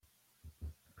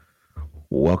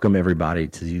Welcome, everybody,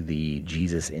 to the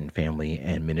Jesus in Family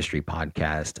and Ministry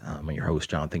podcast. I'm your host,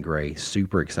 Jonathan Gray.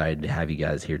 Super excited to have you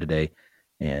guys here today,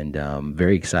 and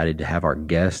very excited to have our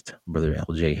guest, Brother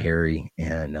LJ Harry.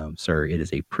 And, sir, it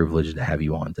is a privilege to have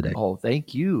you on today. Oh,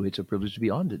 thank you. It's a privilege to be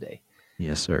on today.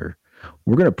 Yes, sir.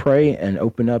 We're going to pray and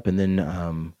open up, and then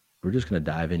we're just going to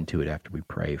dive into it after we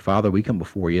pray. Father, we come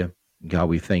before you. God,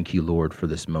 we thank you, Lord, for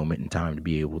this moment in time to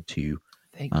be able to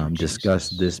Thank you, discuss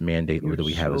Jesus. this mandate, Lord, You're that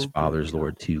we have as so fathers, good,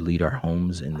 Lord, God. to lead our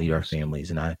homes and I lead our ask you, families.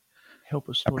 And I help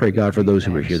us, I Lord, pray, to God, for those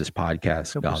who are hear advance. this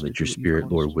podcast, Help us God, to that do your what you've spirit,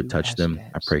 called us Lord, to would do touch as them.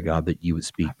 I dads. pray, God, that you would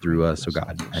speak I through pray, us. So, bless all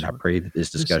God, those and I who are pray that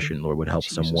this listening. discussion, Lord, would help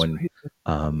Jesus, someone pray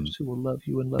for those who will love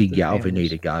you and love be their families.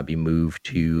 galvanated, God, be moved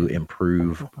to Amen. Oh,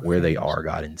 improve help our where they families, are,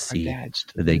 God, and our see dads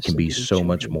to that they can listen be to their so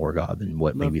much children, more, God, than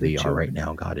what love maybe their they are right children,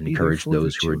 now, God, and be there encourage for their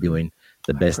those who are children. doing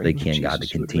the I best pray, they Lord can, God, to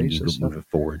Jesus, you would raise continue us up moving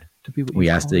forward. to be what We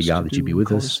you've ask called today, us God, to that you do be and with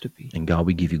called us us. to be. And God,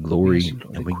 we give you We ask glory you,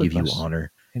 Lord, and we give equip you us,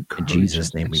 honor. In encourage Jesus'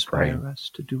 us, name we pray. inspire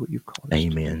us to do what you've called us to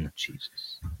do. Amen.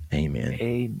 Jesus. Amen.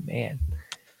 Amen.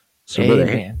 So,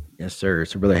 Amen. Yes, sir.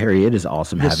 So, Brother Harry, it is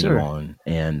awesome Yes, having you sir. on.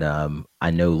 And I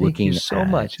know Thank you looking so at,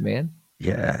 much, man.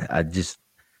 yeah,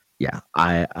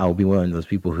 I'll be one of those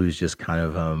people who's just kind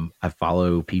of, I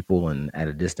follow people and at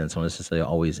a distance, don't necessarily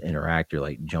always interact or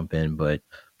like jump in, but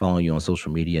following you on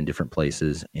social media in different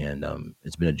places. And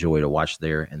it's been a joy to watch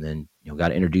there. And then,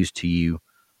 got introduced to you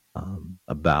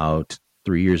about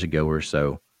 3 years ago or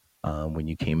so when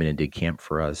you came in and did camp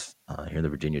for us here in the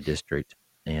Virginia district.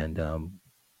 And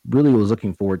really was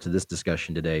looking forward to this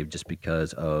discussion today just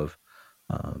because of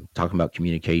talking about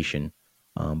communication.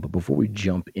 But before we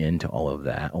jump into all of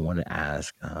that, I want to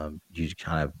ask you to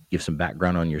kind of give some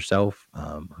background on yourself,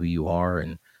 who you are,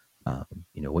 and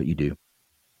what you do.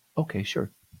 Okay, sure.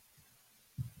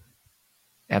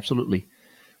 Absolutely.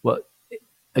 Well,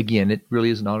 again, it really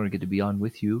is an honor to get to be on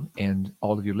with you and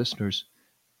all of your listeners.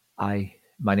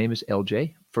 My name is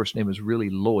LJ. First name is really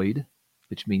Lloyd,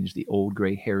 which means the old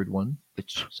gray-haired one.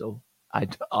 So I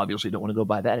obviously don't want to go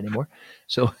by that anymore.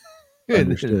 So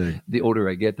Understood. the older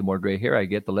I get, the more gray hair I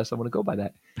get, the less I want to go by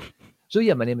that. So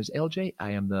yeah, my name is LJ.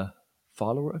 I am the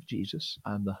follower of Jesus.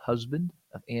 I'm the husband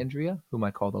of Andrea, whom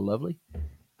I call the lovely.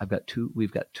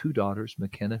 We've got two daughters,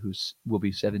 McKenna, will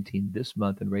be 17 this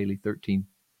month, and Rayleigh 13.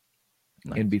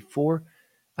 And Nice. before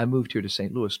I moved here to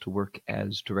St. Louis to work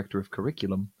as director of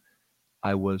curriculum,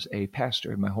 I was a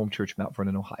pastor in my home church, Mount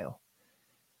Vernon, Ohio.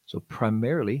 So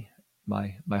primarily,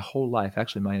 my whole life,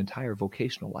 actually my entire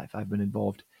vocational life, I've been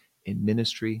involved in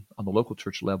ministry on the local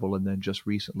church level, and then just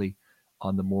recently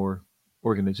on the more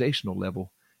organizational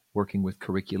level, working with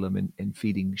curriculum and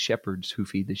feeding shepherds who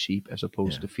feed the sheep as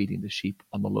opposed Yeah. to feeding the sheep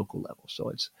on the local level.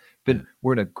 So Yeah.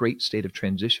 we're in a great state of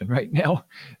transition right now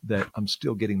that I'm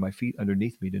still getting my feet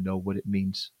underneath me to know what it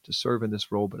means to serve in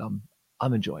this role, but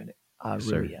I'm enjoying it. I Yes,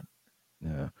 really sir. am.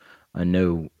 Yeah. I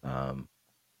know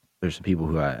there's some people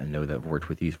who I know that have worked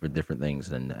with you for different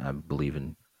things, and I believe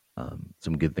in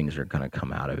some good things are going to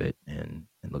come out of it, and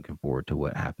looking forward to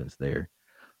what happens there.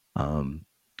 Um,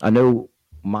 I know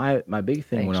my big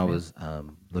thing when Thanks, I man.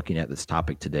 was looking at this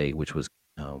topic today, which was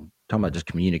talking about just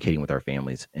communicating with our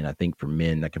families, and I think for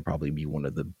men that can probably be one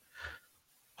of the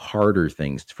harder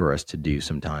things for us to do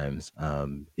sometimes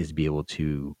is be able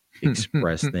to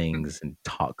express things and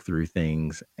talk through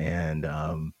things, and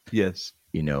Yes.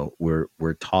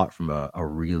 we're taught from a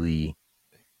really,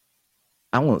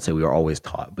 I won't say we are always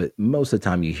taught, but most of the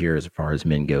time you hear as far as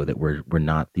men go that we're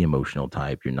not the emotional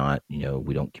type. You're not,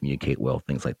 we don't communicate well,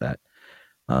 things like that.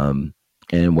 Um,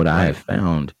 and what I have Right.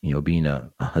 found, being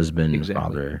a husband, Exactly.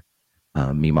 father,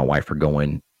 me and my wife are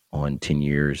going on 10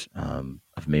 years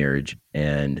of marriage.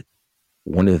 And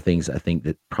one of the things I think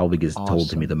that probably gets told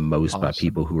to me Awesome. the most by Awesome.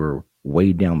 people who are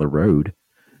way down the road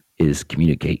is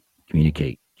communicate,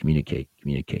 communicate, communicate,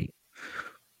 communicate.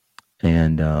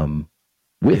 And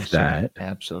with Yes, sir. that,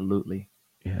 Absolutely.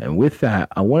 yeah, and with that,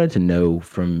 I wanted to know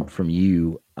from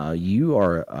you. You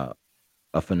are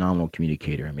a phenomenal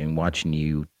communicator. I mean, watching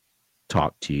you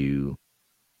talk to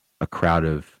a crowd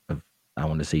of I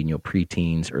want to say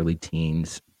preteens, early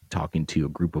teens, talking to a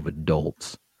group of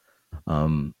adults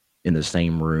um, in the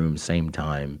same room, same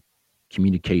time.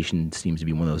 Communication seems to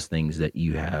be one of those things that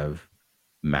you have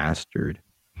mastered.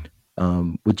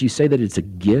 Would you say that it's a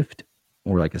gift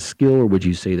or like a skill, or would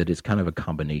you say that it's kind of a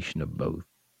combination of both?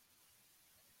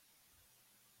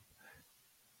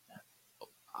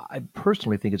 I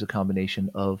personally think it's a combination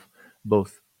of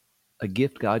both a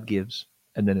gift God gives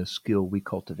and then a skill we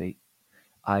cultivate.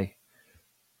 I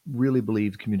really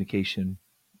believe communication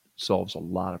solves a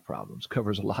lot of problems,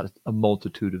 covers a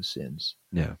multitude of sins.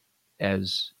 Yeah.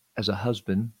 As a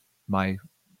husband, my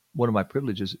one of my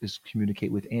privileges is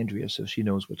communicate with Andrea, so she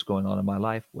knows what's going on in my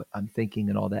life, what I'm thinking,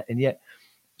 and all that. And yet,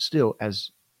 still,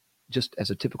 as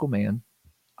a typical man,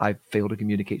 I fail to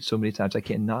communicate so many times. I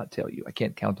cannot tell you. I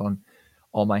can't count on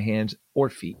all my hands or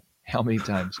feet how many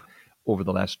times over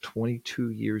the last 22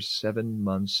 years, 7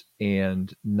 months,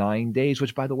 and 9 days.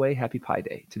 Which, by the way, happy Pie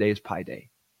Day. Today is Pie Day.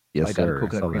 If Yes, I got a sir. I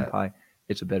coconut saw cream that. pie,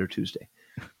 it's a better Tuesday.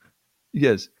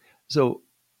 Yes. So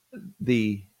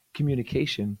the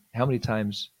communication, how many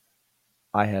times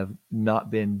I have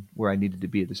not been where I needed to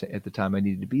be at the time I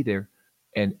needed to be there,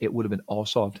 and it would have been all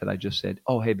solved had I just said,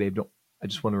 "Oh, hey, babe, don't. I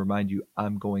just want to remind you,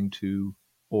 I'm going to,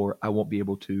 or I won't be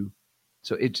able to."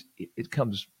 So it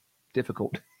comes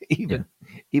difficult, Yeah.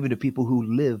 even to people who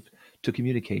live to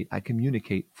communicate. I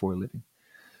communicate for a living,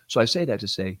 so I say that to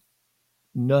say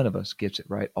none of us gets it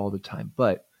right all the time,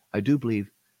 but I do believe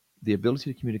the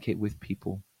ability to communicate with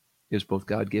people is both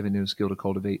God given and a skill to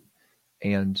cultivate,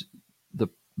 and the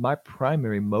my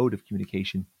primary mode of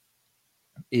communication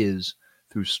is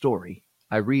through story.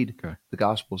 I read Okay. the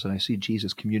Gospels and I see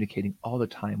Jesus communicating all the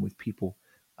time with people.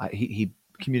 He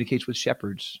communicates with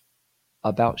shepherds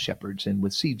and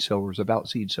with seed sowers about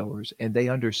seed sowers, and they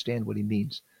understand what he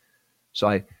means. So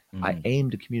I Mm, aim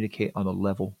to communicate on a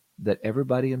level that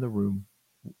everybody in the room,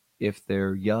 if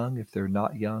they're young, if they're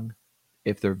not young,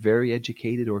 if they're very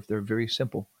educated, or if they're very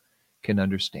simple, can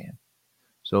understand.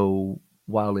 So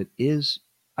while it is,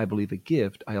 I believe, a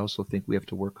gift, I also think we have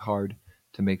to work hard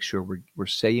to make sure we're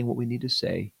saying what we need to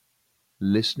say,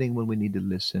 listening when we need to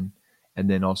listen, and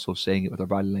then also saying it with our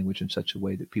body language in such a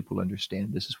way that people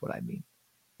understand this is what I mean.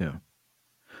 yeah.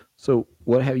 So,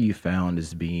 what have you found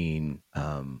as being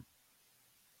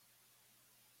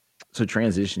so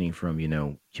transitioning from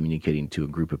communicating to a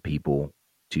group of people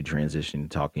to transitioning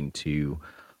talking to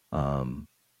um,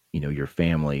 your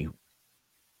family?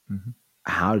 Mhm.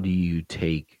 How do you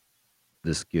take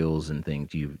the skills and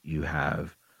things you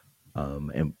have?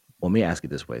 And let me ask it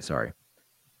this way. Sorry.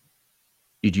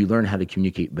 Did you learn how to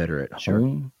communicate better at Sure.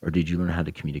 home, or did you learn how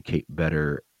to communicate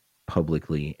better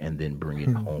publicly and then bring it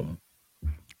home?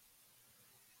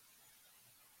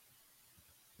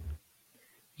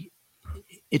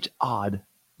 It's odd.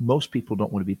 Most people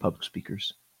don't want to be public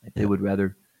speakers. They Yeah. would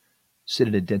rather sit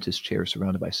in a dentist chair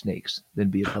surrounded by snakes than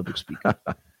be a public speaker.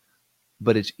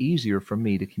 But it's easier for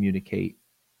me to communicate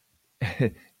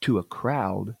to a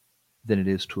crowd than it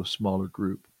is to a smaller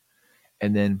group.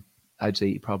 And then I'd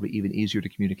say probably even easier to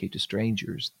communicate to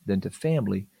strangers than to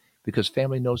family, because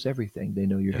family knows everything. They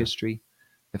know your Yeah. history.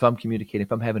 If I'm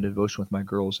having a devotion with my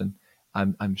girls and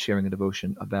I'm sharing a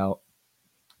devotion about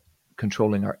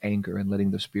controlling our anger and letting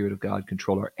the Spirit of God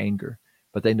control our anger.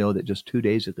 But they know that just 2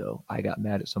 days ago, I got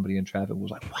mad at somebody in traffic and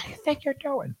was like, "What do you think you're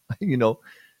doing?"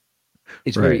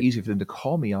 It's very Right. easy for them to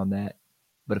call me on that.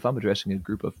 But if I'm addressing a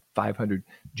group of 500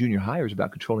 junior hires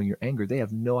about controlling your anger, they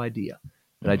have no idea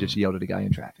that I just Mhm. yelled at a guy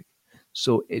in traffic.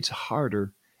 So it's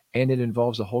harder, and it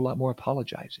involves a whole lot more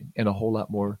apologizing and a whole lot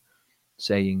more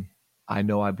saying, "I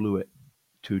know I blew it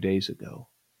 2 days ago,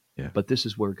 Yeah. but this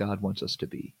is where God wants us to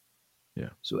be."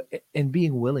 Yeah. So, and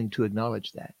being willing to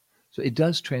acknowledge that. So it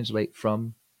does translate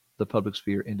from the public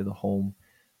sphere into the home,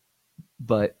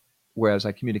 but whereas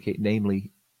I communicate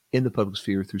namely in the public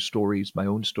sphere through stories, my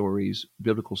own stories,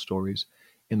 biblical stories,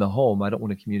 in the home, I don't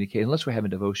want to communicate unless we're having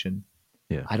devotion.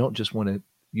 Yeah. I don't just want to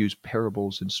use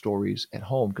parables and stories at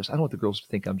home because I don't want the girls to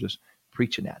think I'm just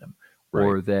preaching at them, Right.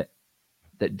 or that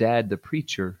dad the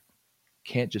preacher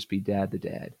can't just be dad the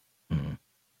dad. Mhm.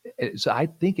 So I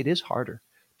think it is harder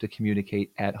to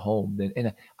communicate at home than,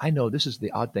 and I know this is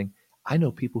the odd thing. I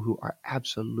know people who are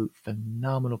absolute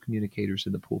phenomenal communicators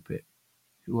in the pulpit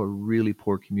who are really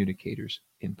poor communicators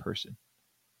in person.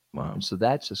 Wow. And so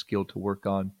that's a skill to work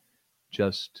on,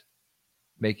 just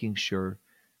making sure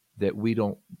that we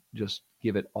don't just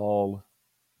give it all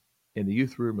in the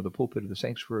youth room or the pulpit or the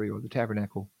sanctuary or the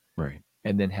tabernacle Right.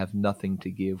 and then have nothing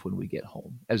to give when we get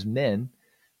home. As men,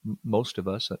 most of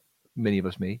us, many of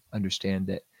us may understand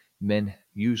that men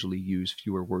usually use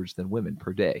fewer words than women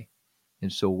per day.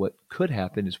 And so what could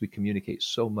happen is we communicate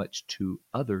so much to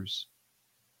others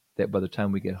that by the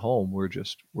time we get home, we're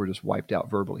just wiped out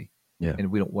verbally, Yeah.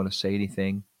 and we don't want to say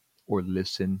anything or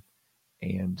listen,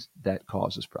 and that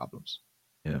causes problems.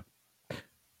 Yeah.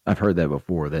 I've heard that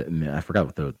before. That, I mean, I forgot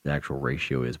what the actual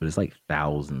ratio is, but it's like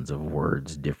thousands of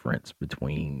words difference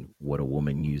between what a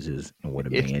woman uses and what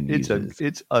a It's man it's un, uses.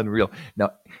 it's unreal.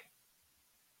 Now,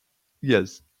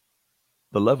 yes,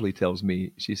 the lovely tells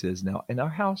me, she says, now in our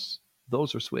house,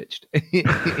 those are switched.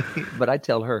 But I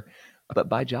tell her, but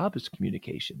my job is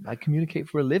communication. I communicate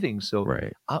for a living. So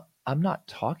Right. I'm not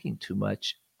talking too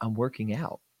much. I'm working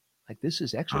out. Like this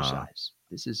is Ah. exercise.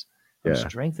 This is I'm Yeah.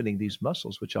 strengthening these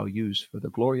muscles, which I'll use for the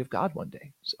glory of God one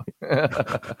day. So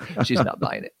she's not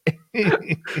buying it.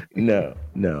 No,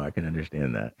 no, I can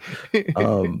understand that.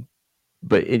 Um,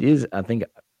 but it is, I think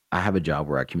I have a job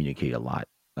where I communicate a lot.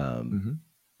 Um,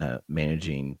 Hmm.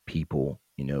 Managing people,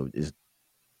 is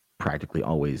practically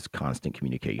always constant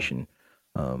communication,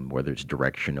 whether it's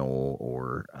directional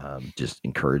or just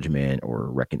encouragement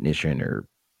or recognition or,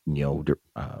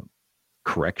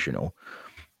 correctional.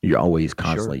 You're always Sure.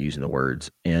 constantly using the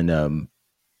words. And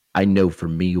I know for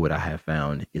me, what I have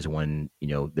found is when,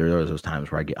 there are those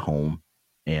times where I get home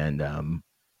and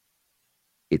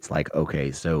it's like,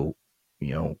 okay, so,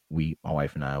 my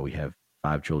wife and I, we have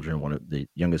 5 children. One of the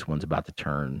youngest one's about to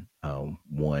turn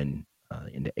one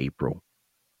into April,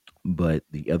 but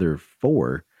the other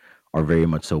four are very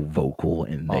much so vocal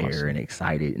and there and Awesome.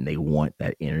 excited, and they want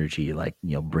that energy, like,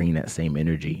 bringing that same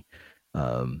energy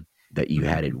that you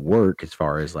had at work, as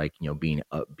far as like, being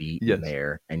upbeat and Yes.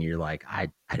 there. And you're like, I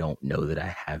don't know that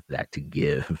I have that to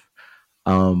give.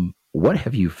 What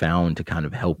have you found to kind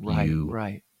of help Right. you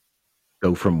Right.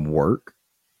 go from work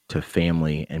to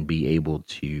family and be able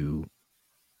to,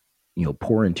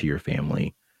 pour into your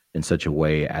family in such a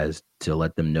way as to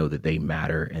let them know that they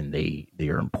matter and they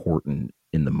are important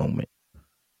in the moment?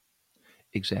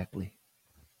 Exactly.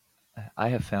 I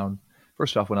have found,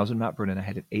 first off, when I was in Mount Vernon, I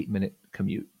had an 8-minute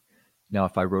commute. Now,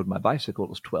 if I rode my bicycle, it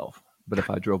was 12. But if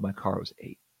I drove my car, it was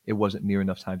 8. It wasn't near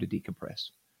enough time to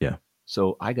decompress. Yeah.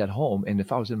 So I got home, and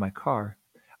if I was in my car,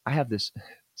 I have this.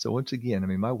 So once again, I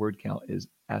mean, my word count is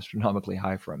astronomically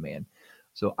high for a man.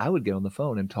 So I would get on the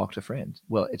phone and talk to friends.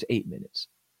 Well, it's 8 minutes.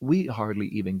 We hardly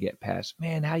even get past,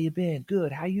 man, how you been?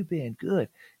 Good. How you been? Good.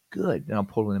 Good. And I'm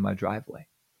pulling in my driveway.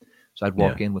 So I'd Yeah.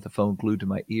 walk in with the phone glued to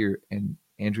my ear, and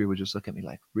Andrea would just look at me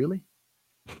like, really?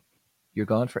 You're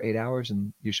gone for 8 hours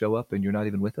and you show up and you're not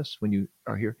even with us when you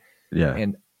are here? Yeah.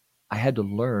 And I had to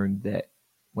learn that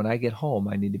when I get home,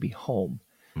 I need to be home,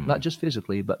 not Mhm. just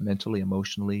physically, but mentally,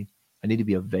 emotionally. I need to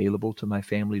be available to my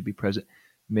family, to be present.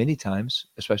 Many times,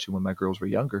 especially when my girls were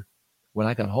younger, when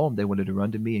I got home, they wanted to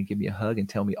run to me and give me a hug and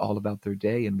tell me all about their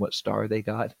day and what star they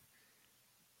got.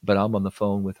 But I'm on the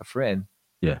phone with a friend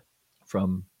Yeah.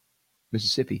 from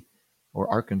Mississippi or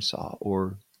Arkansas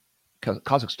or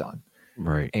Kazakhstan.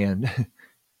 Right. And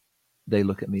they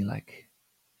look at me like,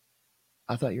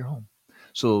 I thought you're home.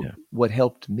 So Yeah. what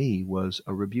helped me was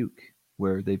a rebuke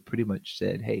where they pretty much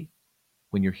said, hey,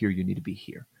 when you're here, you need to be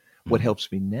here. What Mhm.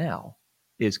 helps me now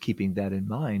is keeping that in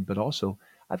mind, but also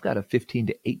I've got a 15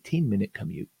 to 18-minute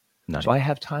commute. So I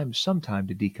Nice. have some time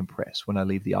to decompress when I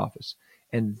leave the office.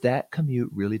 And that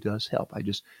commute really does help. I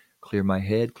just clear my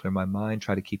head, clear my mind,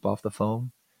 try to keep off the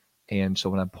phone. And so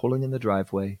when I'm pulling in the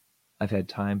driveway, I've had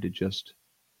time to just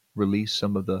release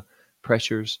some of the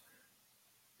pressures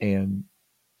and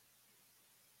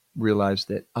realize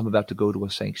that I'm about to go to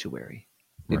a sanctuary.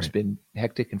 It's Right. been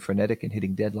hectic and frenetic and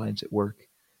hitting deadlines at work,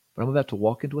 but I'm about to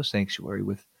walk into a sanctuary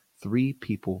with 3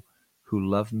 people who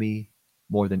love me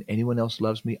more than anyone else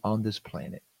loves me on this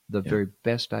planet. Yeah.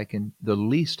 The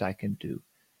least I can do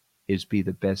is be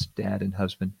the best dad and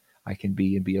husband I can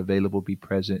be and be available, be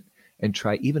present, and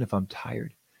try, even if I'm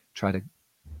tired, try to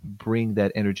bring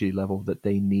that energy level that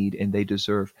they need and they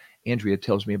deserve. Andrea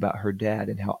tells me about her dad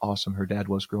and how awesome her dad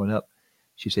was growing up.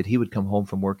 She said he would come home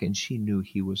from work and she knew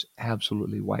he was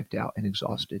absolutely wiped out and Mhm.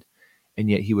 exhausted, and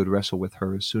yet he would wrestle with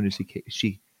her as soon as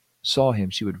she saw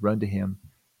him. She would run to him,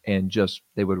 and just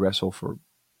they would wrestle for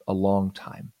a long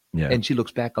time. Yeah. And she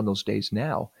looks back on those days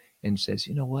now and says,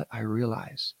 "You know what? I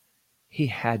realize he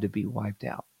had to be wiped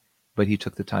out, but he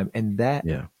took the time." And that,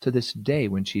 Yeah. to this day,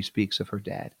 when she speaks of her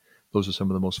dad, those are some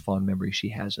of the most fond memories she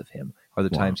has of him, are the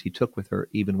Wow. times he took with her,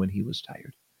 even when he was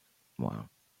tired. Wow.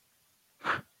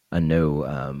 I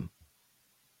know,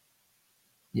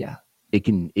 Yeah. it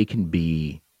can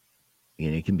be,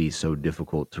 it can be so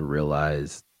difficult to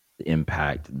realize the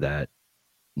impact that,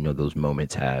 those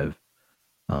moments have.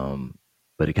 Um,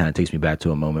 but it kind of takes me back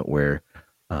to a moment where,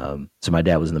 so my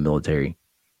dad was in the military,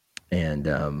 and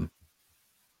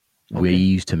we Okay.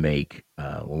 used to make,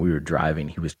 when we were driving,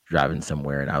 he was driving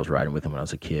somewhere, and I was riding with him when I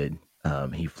was a kid.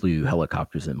 He flew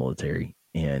helicopters in the military,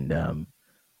 and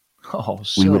Oh,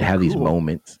 we would so have these cool.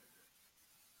 moments.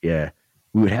 Yeah,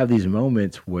 we would have these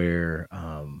moments where,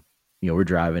 we're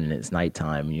driving and it's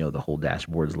nighttime. The whole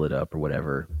dashboard's lit up or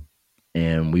whatever,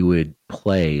 and we would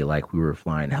play like we were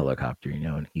flying a helicopter.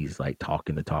 And he's like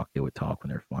talking the talk they would talk when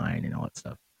they're flying and all that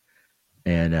stuff.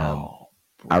 And Oh,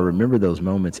 I bro. remember those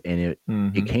moments, and it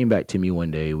Mm-hmm. came back to me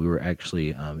one day. We were actually,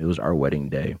 it was our wedding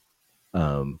day,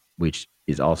 which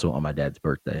is also on my dad's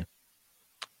birthday,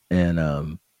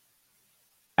 and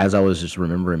as I was just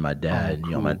remembering my Oh, dad,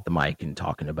 I'm at cool. the mic and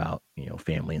talking about,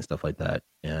 family and stuff like that,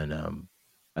 and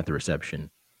at the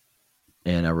reception,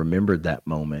 and I remembered that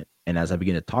moment. And as I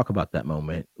began to talk about that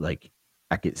moment, like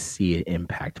I could see it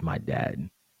impact my dad.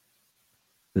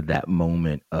 That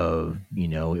moment of,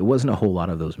 Mhm. it wasn't a whole lot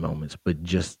of those moments, but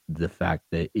just the fact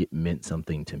that it meant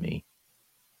something to me.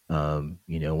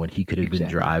 When he could have been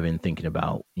Exactly. driving thinking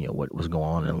about, what was going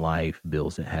on in life,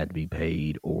 bills that had to be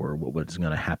paid, or what was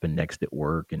going to happen next at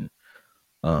work, and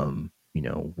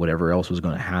whatever else was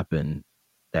going to happen,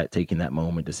 that taking that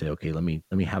moment to say, okay, let me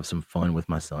have some fun with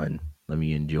my son, let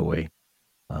me enjoy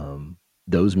um,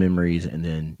 those memories, and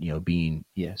then being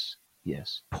Yes.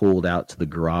 Yes. pulled out to the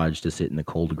garage to sit in the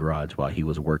cold garage while he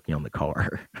was working on the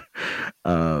car.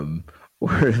 um,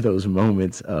 were those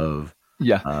moments of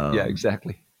Yeah. Yeah. um,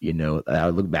 Exactly. I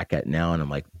look back at now and I'm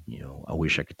like, I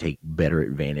wish I could take better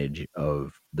advantage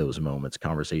of those moments,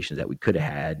 conversations that we could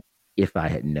have had if I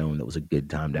had known that was a good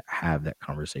time to have that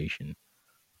conversation.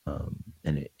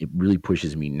 And it really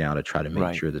pushes me now to try to make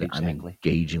Right. sure that I'm Exactly.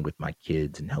 engaging with my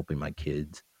kids and helping my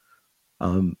kids.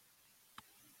 Um,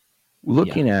 Yeah.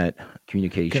 looking at Can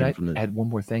communication I from the, add one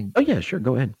more thing? oh yeah, sure,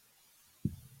 go ahead.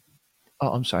 Oh,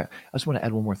 I'm sorry. I just want to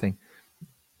add one more thing.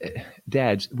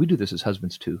 Dads, we do this as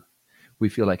husbands too. We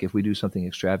feel like if we do something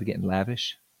extravagant and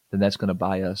lavish, then that's going to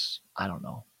buy us, I don't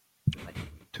know, like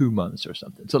 2 months or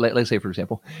something. So let's say, for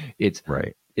example, it's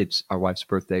Right. it's our wife's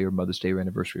birthday or Mother's Day or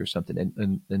anniversary or something,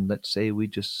 and let's say we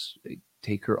just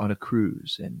take her on a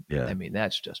cruise, and Yeah. I mean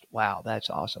that's just wow, that's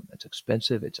awesome. That's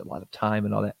expensive. It's a lot of time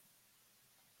and all that,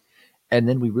 and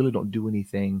then we really don't do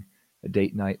anything, a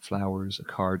date night, flowers, a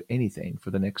card, anything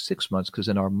for the next 6 months because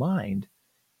in our mind,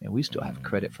 and we still have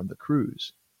credit Mm, from the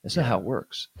cruise. That's not how yeah. it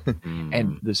works. And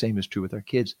Mm, the same is true with our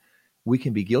kids. We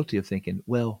can be guilty of thinking,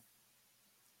 well,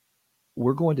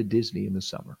 we're going to Disney in the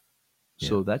summer. yeah.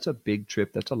 So that's a big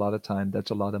trip. That's a lot of time.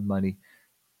 That's a lot of money.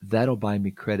 That'll buy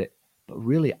me credit. But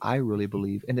really, I really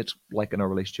believe, and it's like in our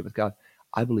relationship with God,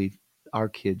 I believe our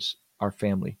kids, our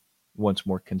family wants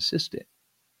more consistent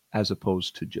as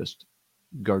opposed to just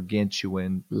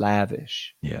gargantuan,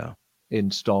 lavish Yeah.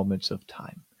 installments of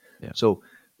time. Yeah. So,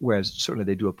 whereas certainly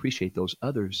they do appreciate those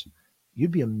others,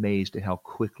 you'd be amazed at how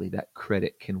quickly that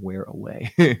credit can wear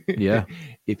away Yeah.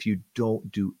 if you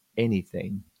don't do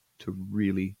anything to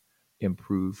really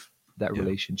improve that Yeah.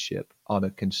 relationship on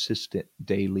a consistent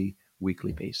daily,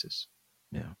 weekly basis.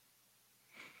 Yeah.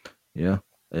 Yeah.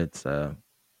 It's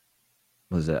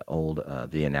was that old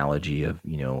the analogy of,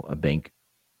 a bank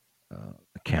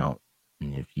account,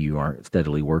 and if you aren't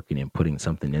steadily working and putting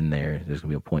something in there, there's gonna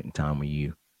be a point in time where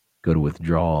you go to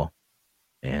withdraw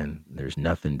and there's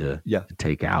nothing Yeah, to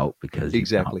take out because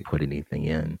you've not exactly. put anything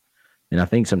in. And I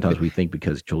think sometimes we think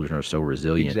because children are so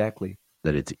resilient Exactly.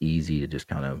 that it's easy to just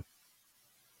kind of,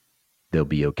 they'll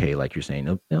be okay, like you're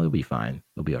saying, they'll be fine,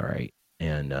 they'll be all right.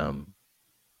 And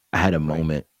I had a Right.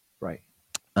 moment. Right.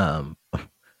 I'm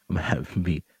gonna have to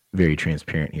be very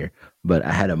transparent here, but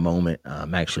I had a moment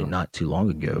actually Sure. not too long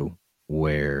ago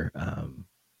where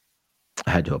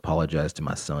I had to apologize to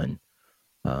my son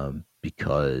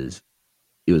because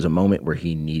it was a moment where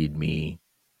he needed me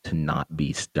to not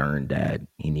be stern dad.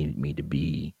 He needed me to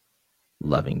be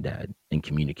loving dad and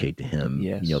communicate to him,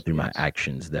 Yes. through my Yes.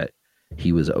 actions that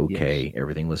he was Yes. okay,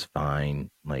 everything was fine,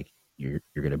 like you're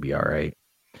gonna be all right.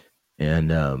 And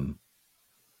one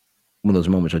of those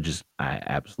moments, I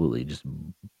absolutely just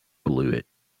blew it.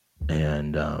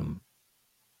 And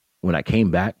when I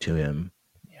came back to him,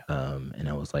 Yeah. and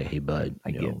I was like, "Hey, bud,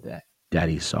 I get that.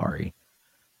 Daddy's sorry."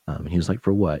 And he was like,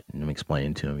 "For what?" And I'm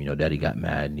explaining to him, Daddy got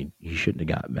mad, and he shouldn't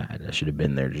have got mad. I should have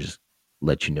been there to just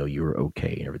let you know you were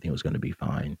okay and everything was going to be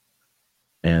fine.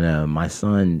 And my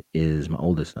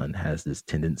oldest son, has this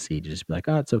tendency to just be like,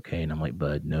 "Oh, it's okay." And I'm like,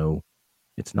 "Bud, no,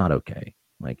 it's not okay.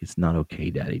 Like, it's not okay.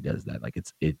 Daddy does that. Like,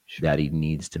 Sure. Daddy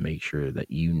needs to make sure that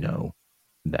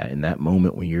that in that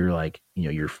moment when you're like,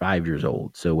 you're 5 years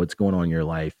old. So what's going on in your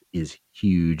life is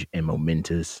huge and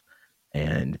momentous,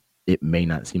 and it may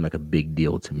not seem like a big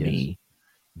deal to Yes. me,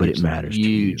 but it It's matters to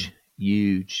you." huge.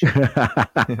 Huge.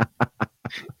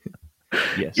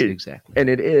 Yes, It- exactly. and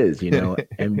it is,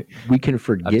 and we can I've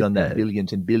forget done that that.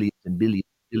 billions and billions and billions,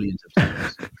 billions of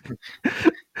times.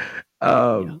 Yeah.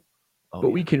 um, Oh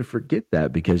but we yeah. can forget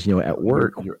that because, at No, you're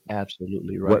work, you're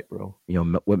absolutely what right, bro.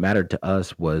 what mattered to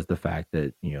us was the fact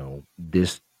that,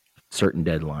 this certain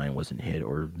deadline wasn't hit,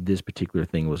 or this particular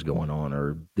thing was going on,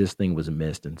 or this thing was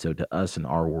missed. And so to us in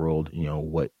our world,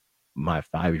 what my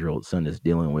 5-year-old son is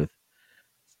dealing with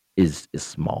is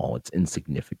small, it's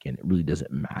insignificant, it really doesn't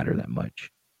matter that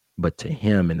much. But to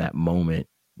him in that moment,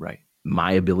 Right.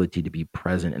 my ability to be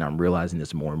present, and I'm realizing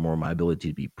this more and more, my ability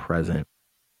to be present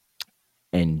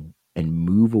and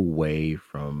move away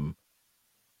from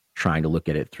trying to look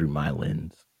at it through my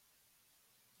lens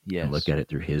and look Yes. at it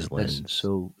through his That's lens.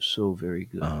 so very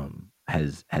good.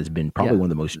 Has been probably Yeah. one of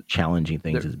the most challenging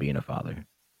things There, as being a father.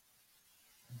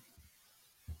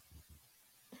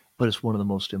 but it's one of the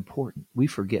most important. We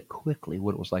forget quickly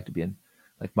what it was like to be in,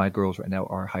 like my girls right now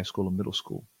are high school and middle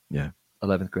school, Yeah.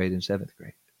 11th grade and 7th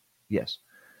grade. Yes.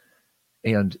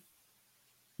 And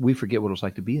we forget what it was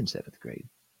like to be in 7th grade.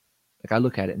 Like I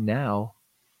look at it now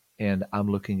and I'm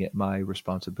looking at my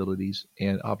responsibilities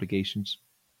and obligations,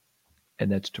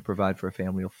 and that's to provide for a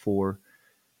family of four,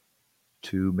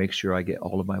 to make sure I get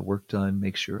all of my work done,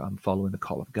 make sure I'm following the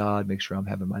call of God, make sure I'm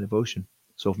having my devotion.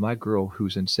 So if my girl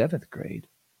who's in 7th grade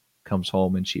comes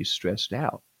home and she's stressed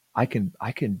out, I can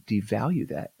devalue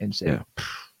that and say, Yeah.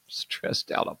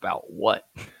 stressed out about what?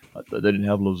 I thought they didn't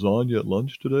have lasagna at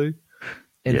lunch today.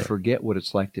 And Yeah. forget what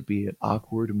it's like to be an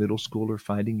awkward middle schooler,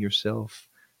 finding yourself.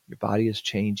 Your body is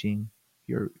changing.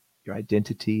 Your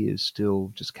identity is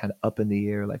still just kind of up in the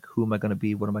air. Like, who am I going to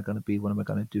be? What am I going to be? What am I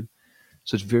going to do?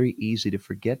 So it's very easy to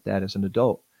forget that as an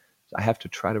adult. I have to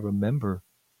try to remember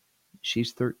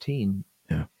she's 13.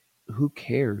 Yeah. Who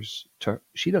cares?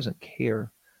 She doesn't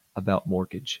care about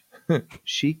mortgage.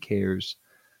 She cares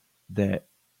that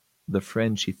the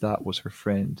friend she thought was her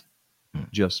friend Mm.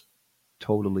 just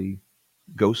totally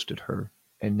ghosted her,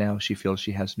 and now she feels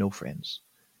she has no friends.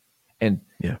 And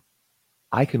Yeah.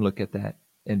 I can look at that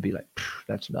and be like,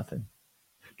 that's nothing.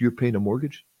 You're paying a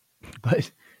mortgage?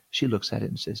 But she looks at it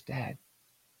and says, Dad,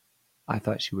 I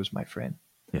thought she was my friend.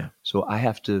 Yeah. So I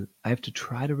have to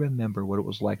try to remember what it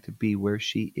was like to be where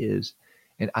she is.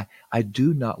 And I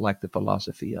do not like the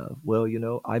philosophy of, well,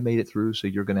 I made it through, so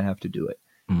you're going to have to do it.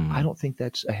 I Mm. don't think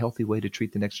that's a healthy way to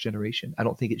treat the next generation. I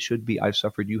don't think it should be, I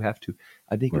suffered, you have to.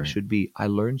 I think it Right. should be, I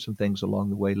learned some things along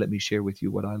the way. Let me share with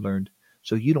you what I learned.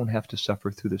 So you don't have to suffer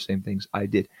through the same things I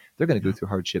did. They're going to go Yeah. through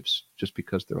hardships just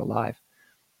because they're alive.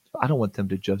 So I don't want them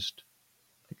to just,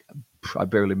 like, I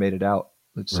barely made it out.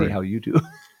 Let's see Right. how you do.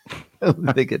 I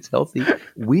don't think it's healthy.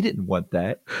 We didn't want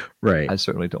that. Right. I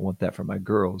certainly don't want that for my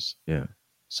girls. Yeah.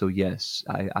 So yes,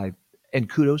 and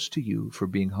kudos to you for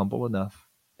being humble enough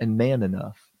and man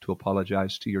enough to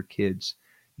apologize to your kids.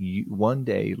 One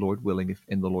day, Lord willing, if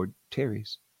and the Lord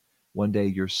tarries, one day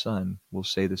your son will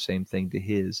say the same thing to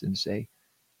his and say,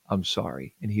 "I'm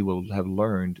sorry," and he will have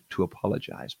learned to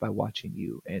apologize by watching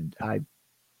you. And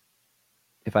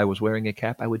if I was wearing a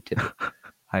cap, I would tip it.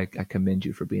 I commend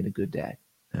you for being a good dad.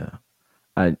 Yeah.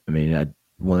 I mean,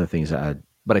 one of the things I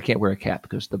But I can't wear a cap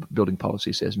because the building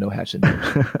policy says no hats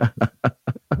indoors.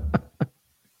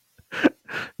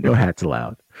 no hats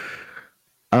allowed.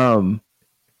 Um,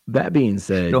 that being No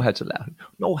said, hats allowed.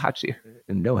 No hats here.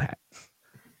 no hats.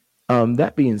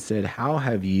 That being said, how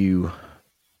have you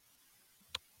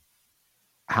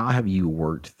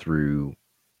worked through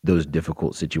those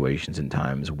difficult situations and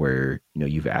times where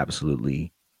you've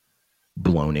absolutely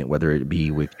blown it, whether it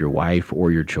be with your wife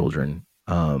or your children?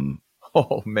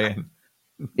 Oh man.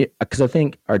 Because I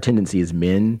think our tendency as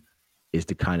men is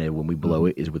to kind of, when we blow Hmm.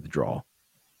 it, is withdraw.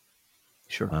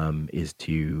 Sure. Is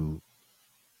to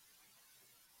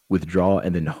withdraw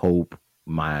and then hope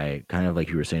my, kind of like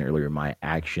you were saying earlier, my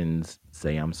actions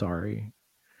say I'm sorry.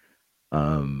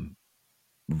 Um,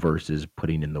 versus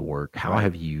putting in the work. How Right.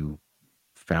 have you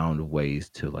found ways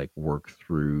to like work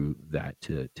through that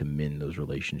to mend those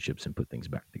relationships and put things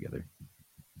back together?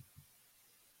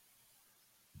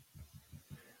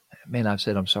 Man, I've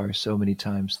said I'm sorry so many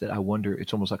times that I wonder,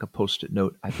 it's almost like a post-it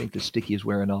note. I think the sticky is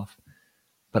wearing off,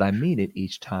 but I mean it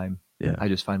each time. Yeah. I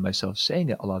just find myself saying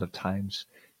it a lot of times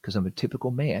because I'm a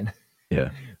typical man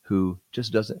Yeah. who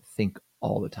just doesn't think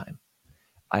all the time.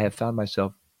 I have found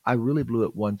myself, I really blew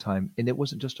it one time, and it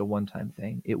wasn't just a one-time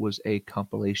thing. It was a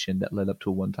compilation that led up to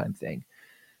a one-time thing.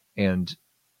 And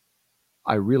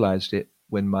I realized it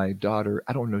when my daughter,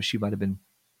 I don't know, she might have been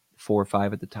 4 or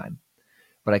 5 at the time.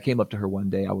 But I came up to her one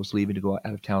day. I was leaving to go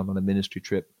out of town on a ministry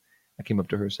trip. I came up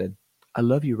to her and said, I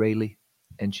love you, Rayleigh.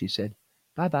 And she said,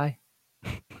 bye bye.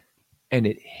 And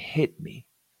it hit me.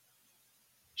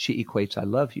 She equates I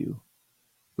love you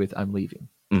with I'm leaving.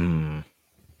 Mm,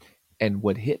 And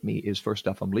what hit me is, first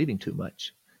off, I'm leaving too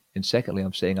much. And secondly,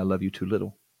 I'm saying I love you too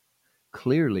little.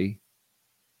 Clearly,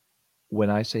 when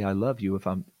I say I love you, if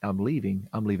I'm leaving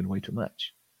way too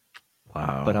much.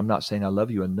 But wow. I'm not saying I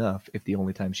love you enough if the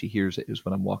only time she hears it is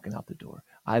when I'm walking out the door.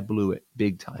 I blew it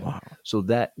big time. Wow. So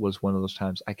that was one of those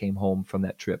times I came home from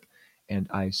that trip and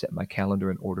I set my calendar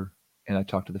in order and I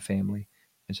talked to the family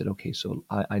and said, okay, so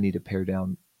I need to pare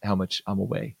down how much I'm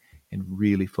away and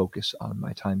really focus on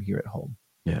my time here at home.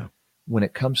 Yeah. When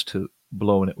it comes to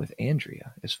blowing it with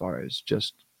Andrea, as far as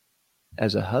just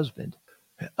as a husband,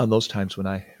 on those times when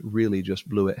I really just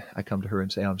blew it, I come to her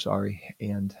and say, I'm sorry.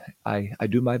 And I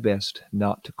do my best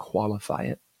not to qualify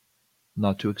it,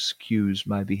 not to excuse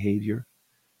my behavior,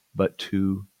 but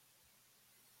to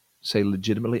say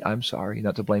legitimately, I'm sorry,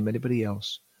 not to blame anybody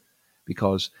else.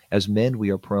 Because as men, we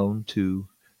are prone to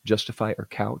justify or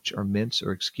couch or mince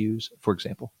or excuse. For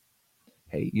example,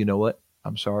 hey, you know what?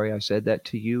 I'm sorry I said that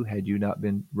to you. Had you not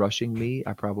been rushing me,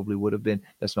 I probably would have been.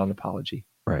 That's not an apology.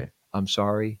 Right. I'm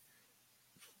sorry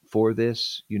for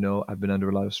this. I've been under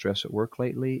a lot of stress at work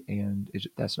lately, and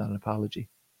that's not an apology.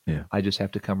 Yeah. I just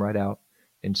have to come right out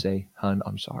and say, "Hun,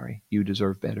 I'm sorry. You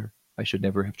deserve better. I should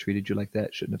never have treated you like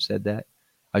that. Shouldn't have said that.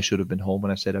 I should have been home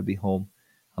when I said I'd be home.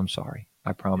 I'm sorry. I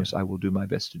Yeah. promise I will do my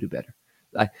best to do better."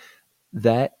 I,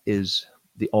 that is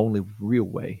the only real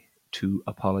way to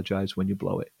apologize when you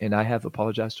blow it. And I have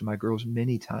apologized to my girls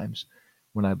many times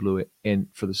when I blew it, and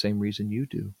for the same reason you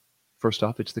do. First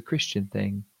off, it's the Christian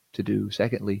thing to do.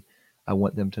 Secondly, I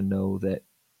want them to know that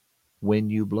when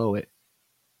you blow it,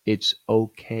 it's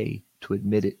okay to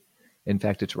admit it. In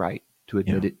fact, it's right to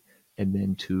admit Yeah. it and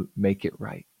then to make it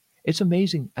right. It's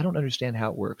amazing. I don't understand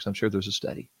how it works. I'm sure there's a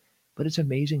study, but it's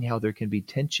amazing how there can be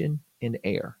tension in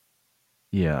air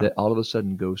Yeah. that all of a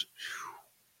sudden goes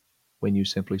when you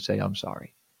simply say, I'm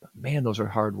sorry. But man, those are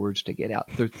hard words to get out.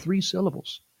 They're 3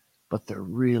 syllables, but they're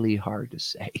really hard to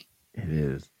say. It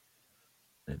is.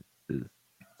 It is.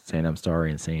 Saying I'm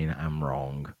sorry and saying I'm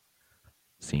wrong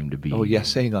seem to Oh yeah, be.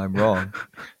 saying I'm wrong.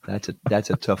 That's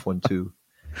a tough one too.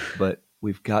 But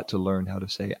we've got to learn how to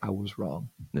say I was wrong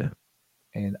Yeah.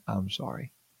 and I'm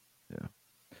sorry. Yeah.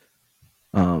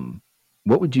 Um,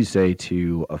 what would you say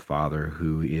to a father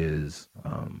who is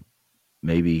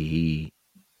maybe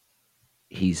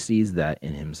he sees that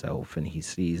in himself and he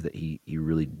sees that he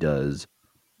really does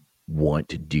want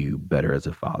to do better as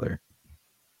a father,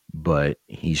 but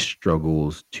he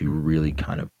struggles to really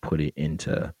kind of put it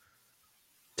into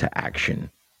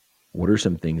action. What are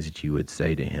some things that you would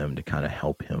say to him to kind of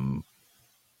help him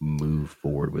move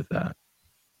forward with that?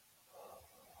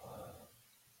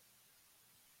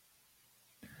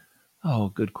 Oh,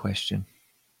 good question.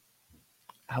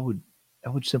 I would I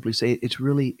would simply say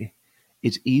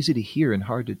it's easy to hear and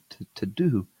hard to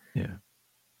do. Yeah.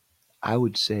 I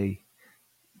would say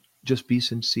just be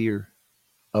sincere,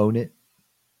 own it,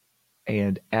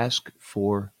 and ask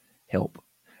for help.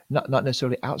 Not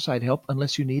necessarily outside help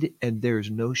unless you need it, and there's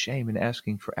no shame in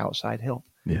asking for outside help.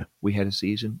 Yeah. We had a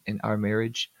season in our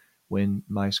marriage when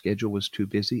my schedule was too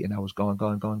busy and I was gone,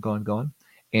 gone, gone, gone, gone.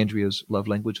 Andrea's love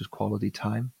language is quality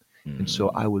time. And so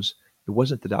Mm, it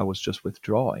wasn't that I was just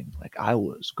withdrawing, like I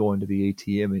was going to the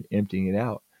ATM and emptying it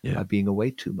out yeah. by being away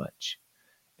too much.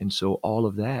 And so all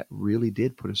of that really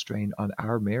did put a strain on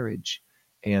our marriage.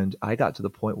 And I got to the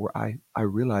point where I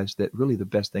realized that really the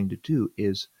best thing to do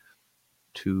is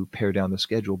to pare down the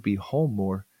schedule, be home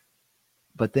more.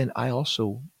 But then I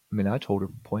told her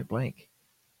point blank,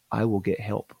 I will get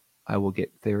help. I will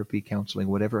get therapy, counseling,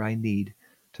 whatever I need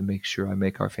to make sure I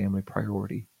make our family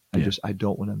priority. Yeah. I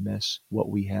don't want to mess what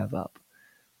we have up.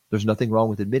 There's nothing wrong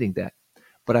with admitting that.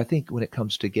 But I think when it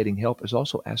comes to getting help is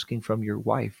also asking from your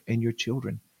wife and your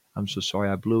children, I'm so sorry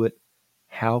I blew it.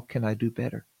 How can I do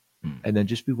better? Mm, And then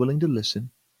just be willing to listen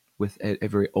with a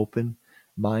very open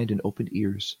mind and open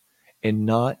ears and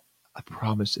not, I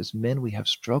promise, as men, we have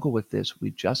struggled with this.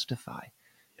 We justify.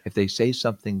 If they say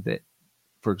something that,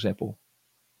 for example,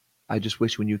 I just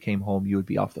wish when you came home you would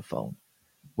be off the phone.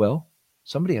 Well,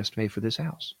 somebody has to pay for this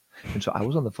house. And so I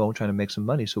was on the phone trying to make some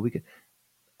money so we could,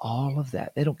 all of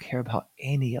that. They don't care about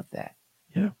any of that.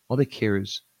 yeah. All they care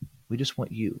is, we just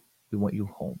want you. We want you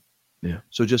home. Yeah.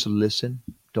 So just listen.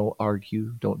 Don't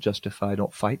argue. Don't justify.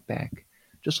 Don't fight back.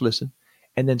 Just listen.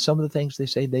 And then some of the things they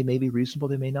say, they may be reasonable,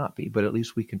 they may not be, but at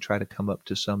least we can try to come up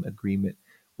to some agreement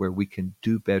where we can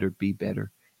do better, be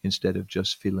better, instead of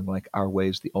just feeling like our way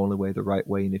is the only way, the right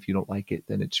way. And if you don't like it,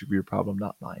 then it's your problem,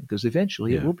 not mine. Because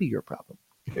eventually it Yeah. will be your problem.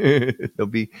 There'll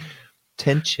be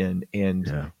tension, and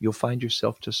Yeah. you'll find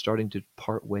yourself just starting to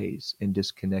part ways and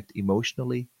disconnect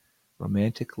emotionally,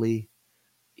 romantically,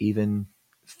 even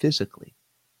physically.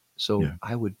 So Yeah.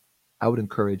 I would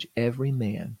encourage every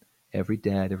man, every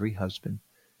dad, every husband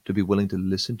to be willing to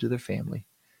listen to their family.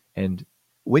 And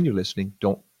when you're listening,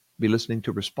 don't be listening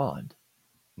to respond.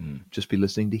 Mm, Just be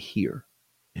listening to hear.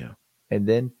 yeah. And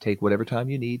then take whatever time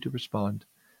you need to respond.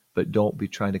 But don't be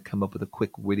trying to come up with a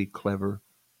quick, witty, clever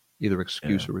either Yeah.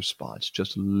 excuse or response.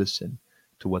 Just listen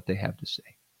to what they have to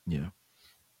say. Yeah.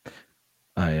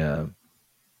 I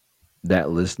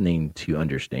that listening to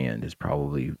understand is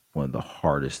probably one of the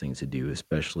hardest things to do,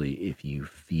 especially if you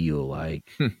feel like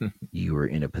you are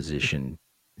in a position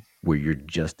where you're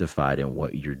justified in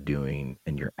what you're doing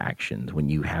and your actions. When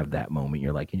you have that moment,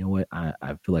 you're like, you know what? I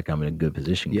feel like I'm in a good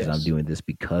position because I'm Yes. doing this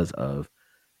because of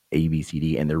A, B, C,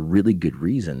 D, and they're really good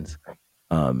reasons.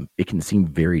 It can seem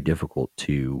very difficult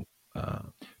uh,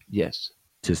 Yes.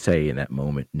 to say in that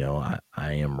moment, no,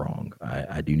 I am wrong.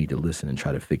 I do need to listen and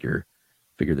try to figure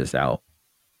this out.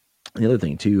 And the other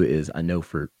thing too is I know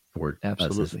for us as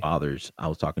Absolutely. fathers, I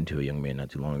was talking to a young man not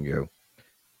too long ago,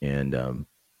 and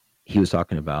he was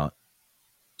talking about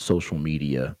social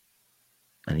media,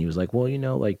 and he was like, "Well,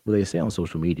 like what they say on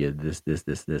social media, this,"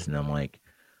 and I'm like,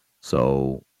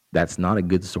 "So that's not a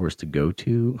good source to go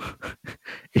to."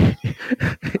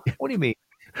 What do you mean?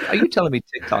 Are you telling me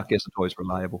TikTok isn't always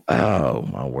reliable? Oh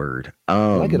my word!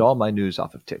 'Cause I get all my news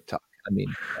off of TikTok. I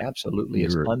mean, absolutely,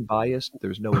 it's You're unbiased,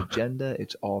 there's no agenda,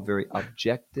 it's all very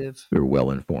objective. you're well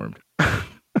informed.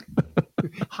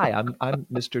 "Hi, I'm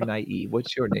Mr. Naive.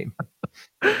 What's your name?"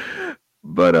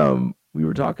 But we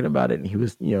were talking about it, and he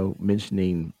was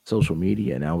mentioning social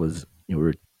media, and I was we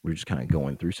were just kind of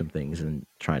going through some things and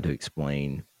trying to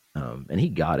explain, and he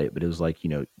got it, but it was like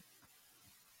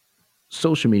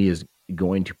social media is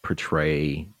going to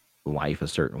portray life a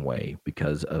certain way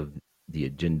because of the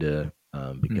agenda,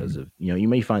 because Mhm. of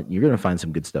you're going to find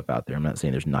some good stuff out there. I'm not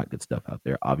saying there's not good stuff out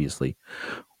there. Obviously,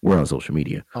 we're on social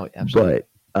media, Oh, but absolutely.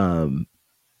 when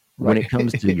Right. it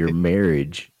comes to your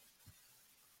marriage,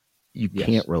 you can't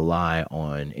Yes. rely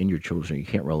on in your children. You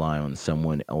can't rely on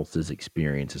someone else's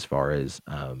experience as far as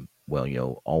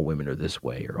well, all women are this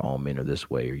way, or all men are this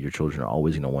way, or your children are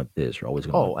always going to want this, or always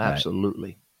going to want Oh, that.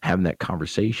 absolutely. Having that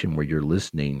conversation where you're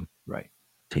listening Right.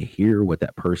 to hear what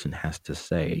that person has to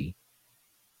say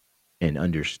and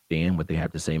understand what they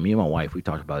have to say. Me and my wife, we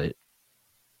talked about it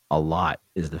a lot,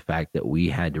 is the fact that we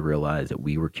had to realize that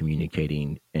we were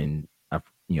communicating, and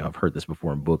I've heard this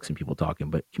before in books and people talking,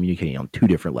 but communicating on two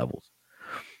different levels.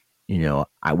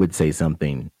 I would say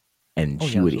something and Oh,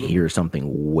 she yeah, would absolutely. hear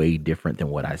something way different than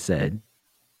what I said.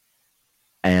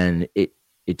 And it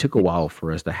took a while Yes.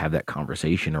 for us to have that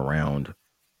conversation around,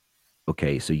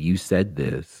 okay, so you said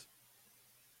this.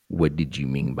 What did you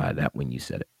mean by that when you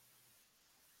said it?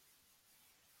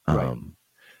 Right. Um,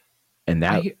 and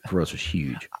I that hear for us was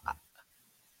huge.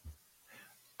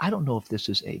 I don't know if this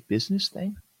is a business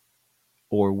thing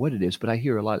or what it is, but I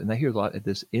hear a lot of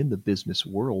this in the business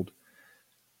world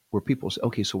where people say,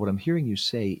 "Okay, so what I'm hearing you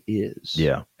say is,"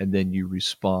 Yeah. and then you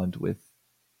respond with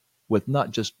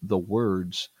not just the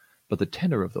words, but the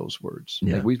tenor of those words.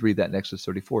 Like Yeah. we read that in Exodus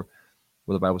 34,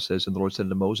 where the Bible says, "And the Lord said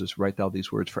unto Moses, Write thou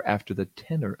these words, for after the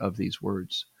tenor of these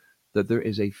words," that there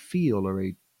is a feel or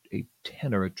a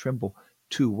tenor, a tremble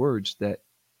to words that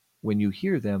when you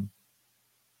hear them,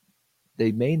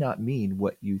 they may not mean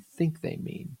what you think they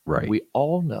mean. Right. We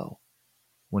all know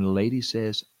when a lady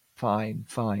says, "Fine,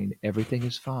 fine, everything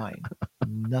is fine,"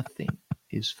 nothing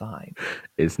is fine.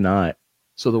 It's not.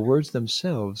 So the words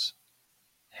themselves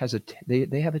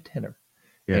they have a tenor.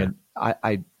 Yeah. And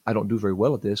I don't do very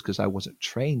well at this because I wasn't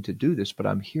trained to do this, but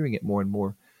I'm hearing it more and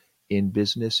more in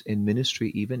business, in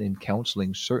ministry, even in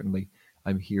counseling. Certainly,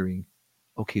 I'm hearing,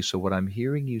 okay, so what I'm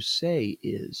hearing you say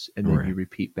is, and then you Right.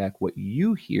 repeat back what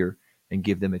you hear and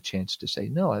give them a chance to say,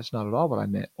 no, that's not at all what I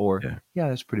meant, or Yeah. yeah,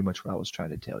 that's pretty much what I was trying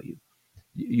to tell you.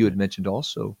 You Yeah. had mentioned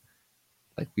also,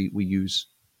 like we use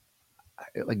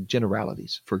like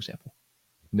generalities, for example.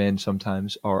 Men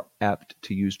sometimes are apt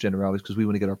to use generalities because we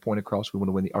want to get our point across. We want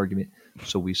to win the argument.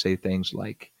 So we say things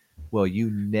like, well,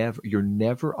 you're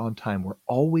never on time. We're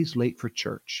always late for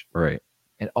church. Right.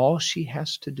 And all she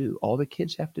has to do, all the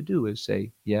kids have to do is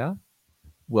say, yeah,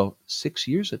 well, 6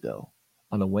 years ago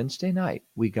on a Wednesday night,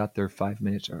 we got there 5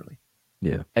 minutes early.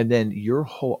 Yeah. And then your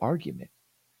whole argument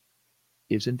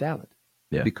is invalid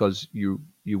Yeah. because you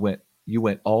went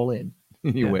all in.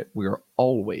 You Yeah. went, we are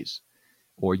always,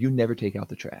 or you never take out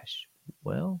the trash.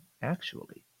 Well,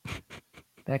 actually,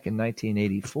 back in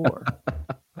 1984,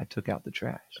 I took out the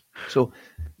trash. So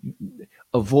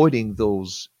avoiding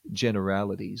those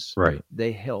generalities, Right.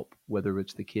 they help, whether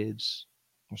it's the kids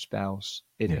or spouse,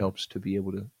 it Yeah. helps to be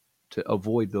able to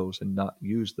avoid those and not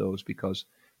use those because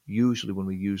usually when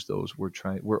we use those,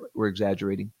 we're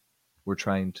exaggerating. We're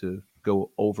trying to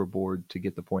go overboard to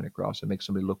get the point across and make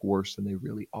somebody look worse than they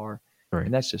really are. Right.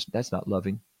 And that's not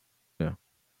loving. Yeah.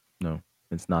 No,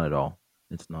 it's not at all.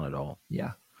 It's not at all.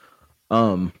 Yeah.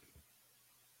 Um,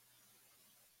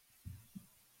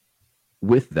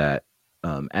 with that,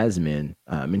 as men,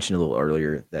 I mentioned a little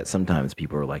earlier that sometimes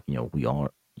people are like, you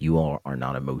all are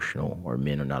not emotional, or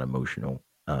men are not emotional.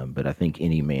 But I think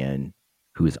any man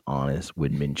who is honest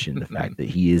would mention the fact that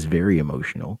he is very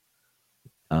emotional.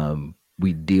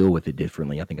 we deal with it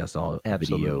differently. I think I saw a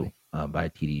video Absolutely. by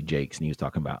TD Jakes, and he was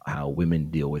talking about how women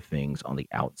deal with things on the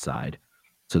outside.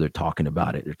 So they're talking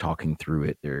about it, they're talking through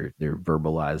it, they're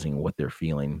verbalizing what they're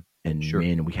feeling. And Sure.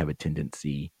 men, we have a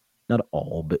tendency, not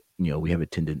all, but we have a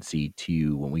tendency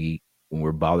to when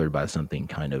we're bothered by something,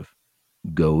 kind of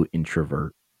go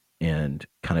introvert and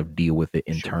kind of deal with it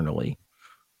Sure. internally.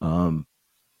 Um,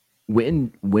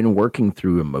 when working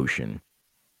through emotion,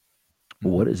 Hmm.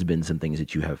 what has been some things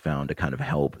that you have found to kind of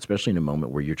help, especially in a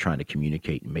moment where you're trying to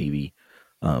communicate, and maybe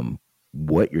um,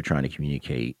 what you're trying to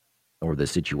communicate or the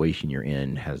situation you're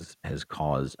in has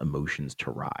caused emotions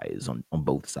to rise on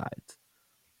both sides?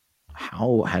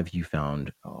 How have you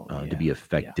found Oh to yeah. be Yeah.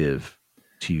 effective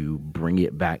to bring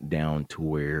it back down to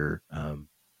where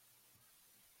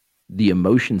the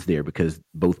emotions there, because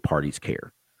both parties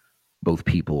care, both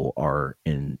people are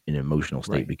in an emotional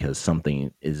state Right. because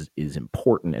something is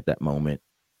important at that moment,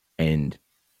 and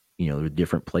there are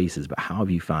different places, but how have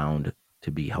you found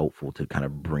to be helpful to kind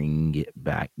of bring it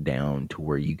back down to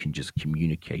where you can just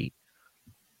communicate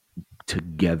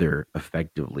together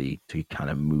effectively to kind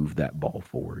of move that ball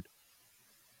forward?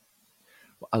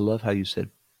 Well, I love how you said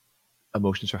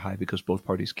emotions are high because both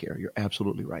parties care. You're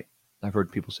absolutely right. I've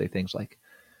heard people say things like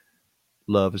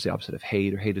love is the opposite of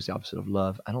hate or hate is the opposite of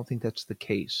love. I don't think that's the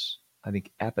case. I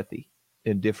think apathy,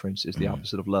 indifference is the Mhm.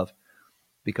 opposite of love,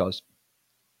 because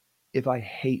if I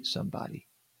hate somebody,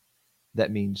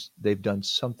 that means they've done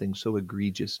something so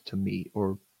egregious to me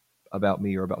or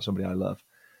about somebody I love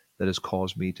that has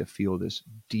caused me to feel this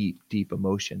deep, deep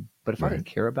emotion. But if I Right. didn't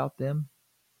care about them,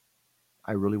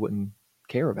 I really wouldn't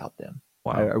care about them.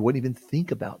 I Wow. wouldn't even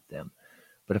think about them.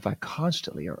 But if I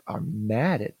constantly are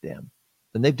mad at them,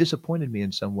 then they've disappointed me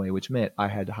in some way, which meant I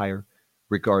had higher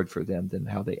regard for them than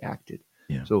how they acted.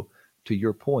 Yeah. So to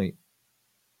your point,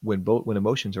 when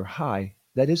emotions are high,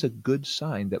 that is a good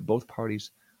sign that both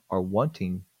parties are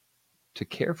wanting to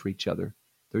care for each other.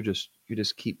 You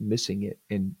just keep missing it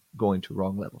and going to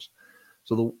wrong levels.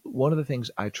 So one of the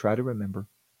things I try to remember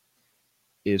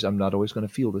is I'm not always going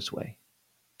to feel this way.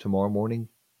 Tomorrow morning,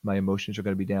 my emotions are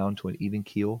going to be down to an even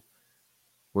keel.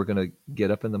 We're going to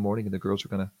get up in the morning and the girls are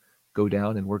going to go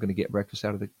down and we're going to get breakfast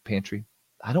out of the pantry.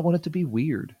 I don't want it to be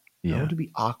weird. I don't want Yeah. it to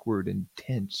be awkward and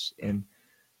tense. And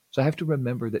so I have to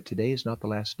remember that today is not the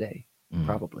last day, Mhm.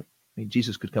 probably. I mean,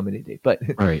 Jesus could come any day, but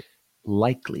Right.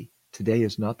 likely today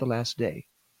is not the last day.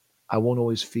 I won't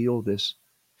always feel this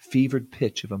fevered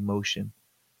pitch of emotion.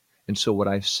 And so what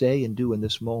I say and do in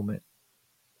this moment,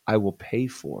 I will pay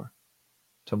for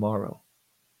tomorrow.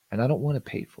 And I don't want to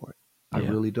pay for it. I Yeah.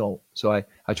 really don't. So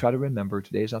I try to remember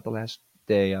today is not the last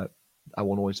day. I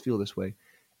won't always feel this way.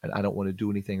 And I don't want to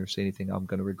do anything or say anything I'm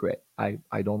going to regret. I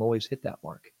don't always hit that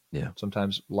mark. Yeah.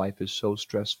 Sometimes life is so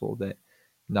stressful that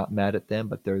not mad at them,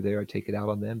 but they're there. I take it out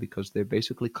on them because they're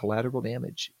basically collateral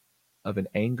damage of an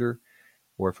anger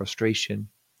or a frustration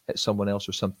at someone else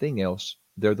or something else.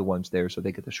 They're the ones there, so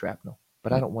they get the shrapnel.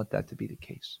 But I Yeah. don't want that to be the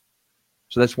case.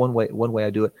 So that's one way I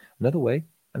do it. Another way,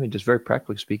 I mean, just very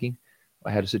practically speaking,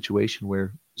 I had a situation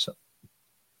where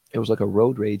it was like a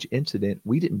road rage incident.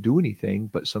 We didn't do anything,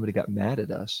 but somebody got mad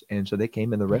at us. And so they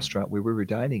came in the Mhm. restaurant where we were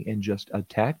dining and just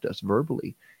attacked us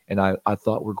verbally. And I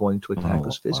thought were going to attack Oh,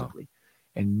 us wow. physically.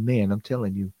 And man, I'm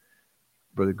telling you,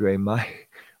 Brother Gray, my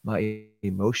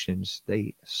emotions,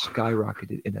 they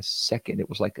skyrocketed in a second. It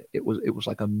was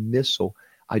like a missile.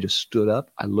 I just stood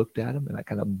up, I looked at him, and I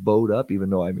kind of bowed up, even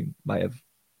though I mean I have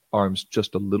arms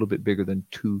just a little bit bigger than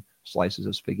two slices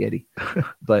of spaghetti.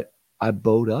 But I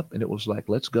bowed up and it was like,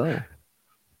 let's go.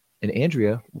 And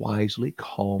Andrea wisely,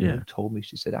 calmly Yeah. told me,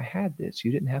 she said, I had this.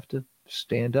 You didn't have to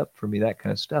stand up for me, that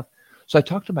kind of stuff. So I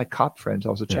talked to my cop friends. I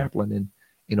was a Yeah. chaplain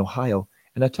in Ohio.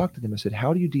 And I talked to them. I said,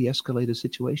 how do you de-escalate a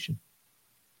situation?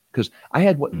 Because I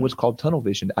had Mm. what's called tunnel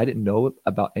vision. I didn't know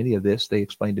about any of this. They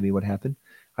explained to me what happened.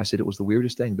 I said it was the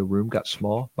weirdest thing. The room got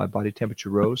small. My body temperature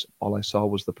rose. All I saw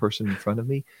was the person in front of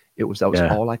me. That was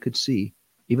Yeah. all I could see.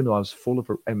 Even though I was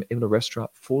in a restaurant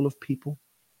full of people,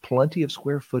 plenty of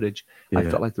square footage, I Yeah.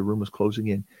 felt like the room was closing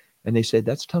in. And they said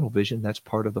that's tunnel vision. That's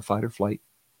part of the fight or flight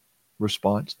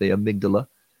response, the amygdala.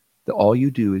 That all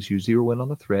you do is you zero in on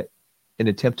the threat and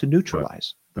attempt to Right.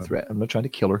 neutralize the threat. I'm not trying to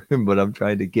kill her, but I'm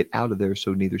trying to get out of there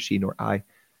so neither she nor I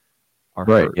are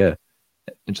Right. hurt. Yeah.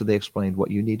 And so they explained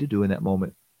what you need to do in that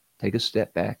moment. Take a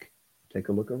step back, take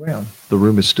a look around. The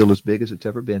room is still as big as it's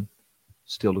ever been,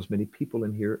 still as many people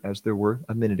in here as there were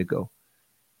a minute ago.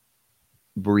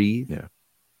 Breathe, Yeah.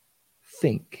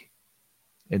 think,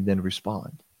 and then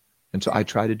respond. And so I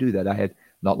try to do that. I had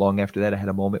not long after that, I had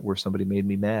a moment where somebody made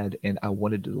me mad and I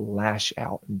wanted to lash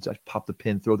out and just pop the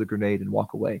pin, throw the grenade, and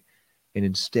walk away. And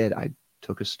instead, I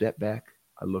took a step back.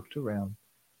 I looked around.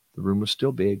 The room was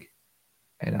still big,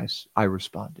 and I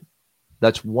responded.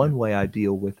 That's Yeah. one way I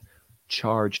deal with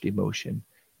charged emotion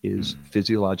is Mm.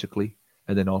 physiologically,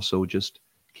 and then also just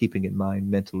keeping in mind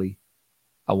mentally,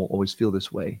 I won't always feel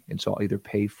this way. And so I'll either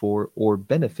pay for or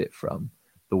benefit from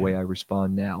the way Yeah. I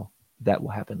respond now. That will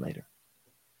happen later.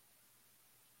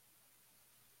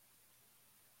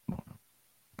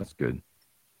 That's good.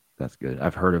 That's good.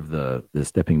 I've heard of the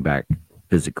stepping back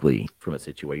physically from a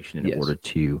situation in Yes. order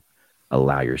to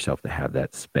allow yourself to have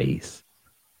that space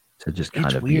to just kind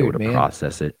It's of be able weird, to man.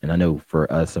 process it. And I know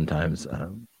for us sometimes,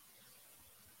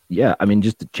 yeah, I mean,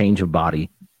 just a change of body.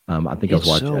 I think I was It's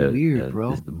watching. so weird,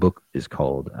 bro. The book is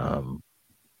called.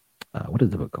 What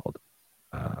is the book called?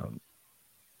 Um,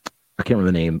 I can't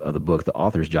remember the name of the book. The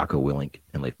author is Jocko Willink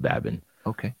and Leif Babin.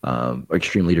 Okay.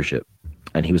 Extreme Leadership,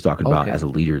 and he was talking about Okay. as a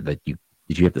leader that you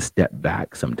have to step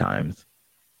back sometimes,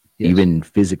 Yes. even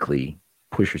physically,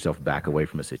 push yourself back away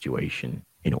from a situation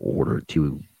in order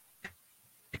to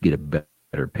get a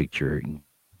better picture and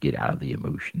get out of the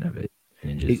emotion of it,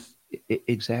 and E- just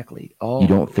exactly. you Oh,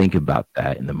 don't think about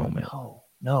that in the moment. no,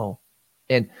 no.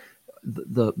 And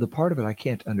the part of it I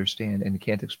can't understand and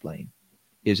can't explain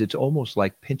is it's almost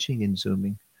like pinching and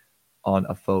zooming on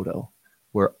a photo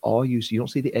where all you don't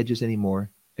see the edges anymore,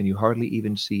 and you hardly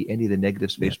even see any of the negative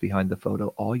Yeah, space behind the photo.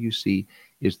 All you see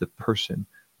is the person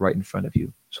right in front of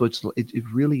you. So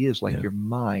it really is like yeah, your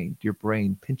mind, your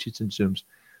brain pinches and zooms.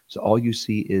 So all you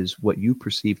see is what you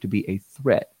perceive to be a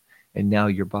threat, and now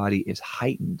your body is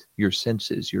heightened, your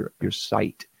senses, your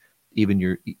sight, even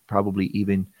your probably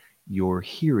even your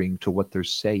hearing to what they're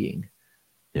saying,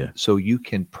 yeah, so you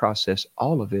can process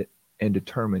all of it and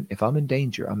determine if I'm in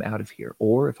danger, I'm out of here,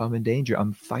 or if I'm in danger,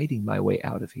 I'm fighting my way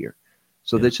out of here.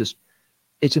 So yeah, that's just,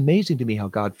 it's amazing to me how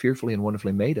God fearfully and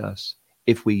wonderfully made us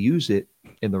if we use it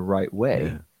in the right way.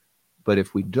 yeah, But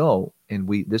if we don't, and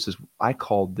this is, I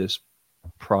called this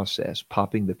process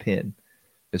popping the pin.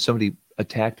 If somebody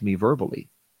attacked me verbally,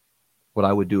 what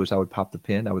I would do is I would pop the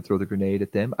pin, I would throw the grenade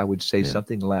at them, I would say yeah,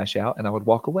 something, lash out, and I would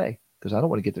walk away because I don't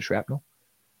want to get the shrapnel.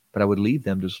 But I would leave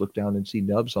them to just look down and see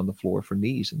nubs on the floor for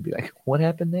knees and be like, what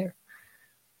happened there?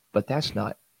 But that's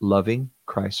not loving,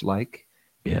 Christ-like,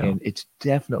 yeah, and it's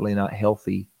definitely not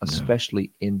healthy, no,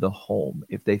 especially in the home.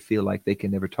 If they feel like they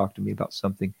can never talk to me about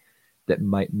something that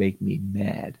might make me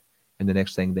mad, and the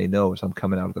next thing they know is I'm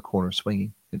coming out of the corner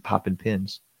swinging and popping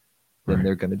pins, then right,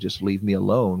 they're going to just leave me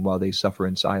alone while they suffer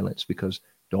in silence, because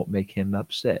don't make him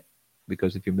upset.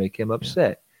 Because if you make him yeah,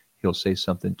 upset, he'll say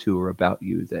something to or about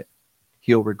you that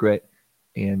he'll regret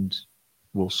and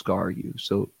will scar you.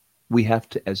 So we have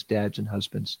to, as dads and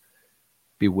husbands,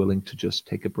 be willing to just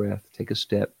take a breath, take a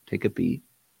step, take a beat,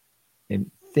 and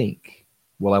think,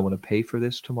 will I want to pay for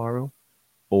this tomorrow?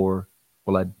 Or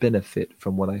will I benefit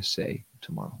from what I say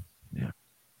tomorrow? yeah.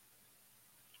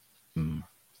 Mm,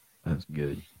 that's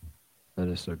good. That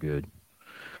is so good.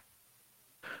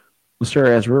 Well,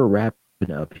 sir, as we're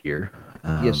wrapping up here,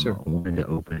 Yes, sir. I wanted to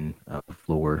open up the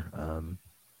floor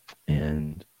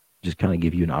and just kind of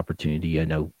give you an opportunity. I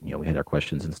know, we had our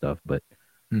questions and stuff, but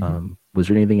Mm-hmm. was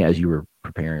there anything as you were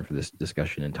preparing for this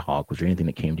discussion and talk, was there anything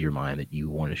that came to your mind that you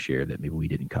want to share that maybe we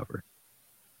didn't cover?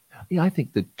 Yeah, I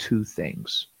think the two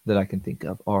things that I can think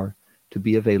of are to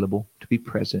be available, to be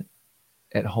present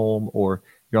at home, or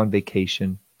you're on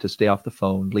vacation, to stay off the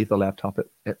phone, leave the laptop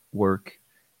at work.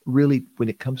 Really, when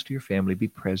it comes to your family, be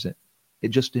present.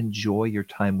 Just enjoy your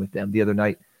time with them. The other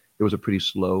night, it was a pretty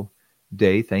slow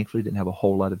day. Thankfully, didn't have a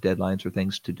whole lot of deadlines or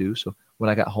things to do. So when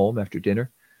I got home after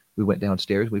dinner, we went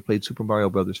downstairs. We played Super Mario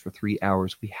Brothers for 3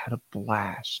 hours. We had a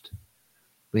blast.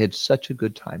 We had such a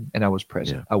good time, and I was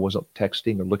present. Yeah. I wasn't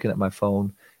texting or looking at my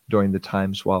phone during the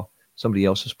times while somebody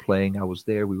else is playing. I was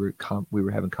there. We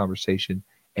were having conversation,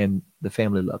 and the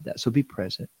family loved that. So be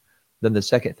present. Then the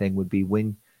second thing would be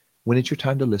when it's your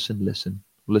time to listen, listen.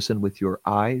 Listen with your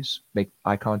eyes. Make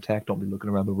eye contact. Don't be looking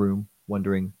around the room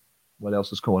wondering what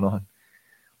else is going on.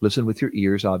 Listen with your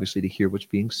ears, obviously, to hear what's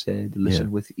being said. Yeah.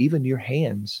 Listen with even your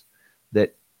hands,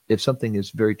 that if something is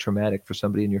very traumatic for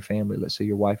somebody in your family, let's say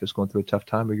your wife is going through a tough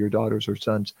time, or your daughters or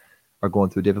sons are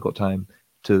going through a difficult time,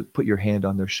 to put your hand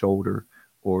on their shoulder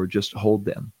or just hold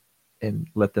them and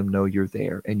let them know you're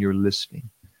there and you're listening.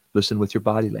 Listen with your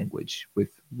body language, with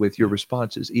your Yeah.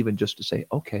 responses, even just to say,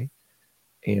 okay,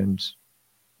 and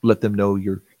let them know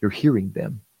you're hearing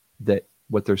them, that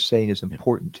what they're saying is Yeah.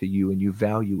 important to you and you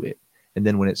value it. And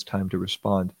then when it's time to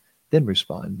respond, then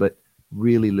respond. But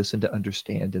really listen to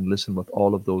understand, and listen with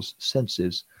all of those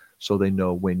senses, so they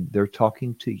know when they're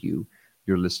talking to you,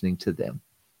 you're listening to them.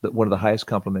 But one of the highest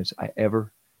compliments I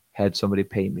ever had somebody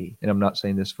pay me, and I'm not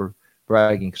saying this for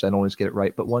bragging because I don't always get it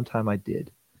right, but one time I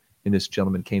did. And this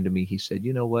gentleman came to me. He said,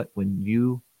 "You know what?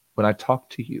 When I talk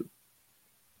to you,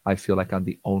 I feel like I'm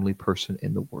the only person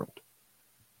in the world.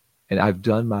 And I've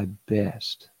done my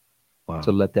best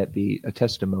to Wow. let that be a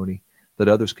testimony that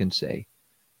others can say,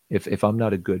 if I'm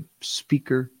not a good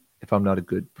speaker, if I'm not a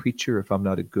good preacher, if I'm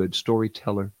not a good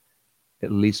storyteller,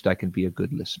 at least I can be a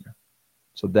good listener."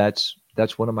 So that's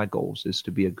one of my goals, is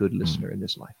to be a good Mm. listener in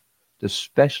this life,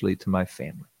 especially to my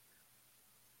family.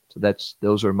 So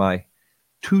those are my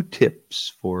 2 tips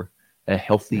for a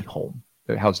healthy Yeah, home.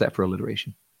 How's that for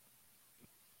alliteration?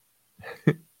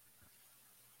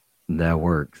 that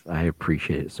works. I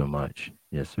appreciate it so much.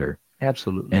 Yes, sir.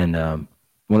 Absolutely. And I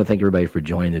want to thank everybody for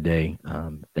joining today.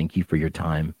 Thank you for your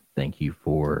time. Thank you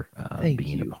for Thank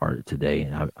being a you. part of today.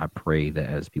 And I pray that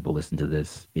as people listen to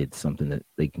this, it's something that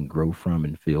they can grow from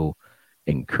and feel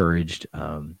encouraged.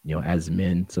 As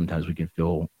men, sometimes we can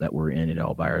feel that we're in it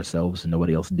all by ourselves and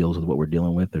nobody else deals with what we're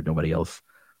dealing with, or nobody else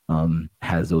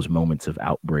has those moments of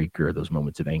outbreak or those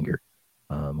moments of anger,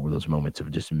 or those moments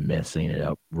of just messing it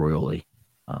up royally.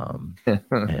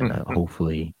 And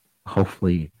hopefully,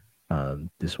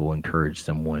 this will encourage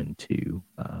someone to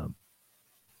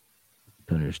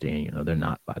understand, they're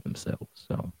not by themselves.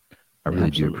 So I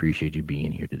really do Absolutely. appreciate you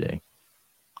being here today.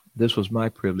 This was my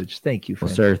privilege. Thank you, Well,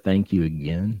 sir, Francis. thank you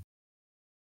again.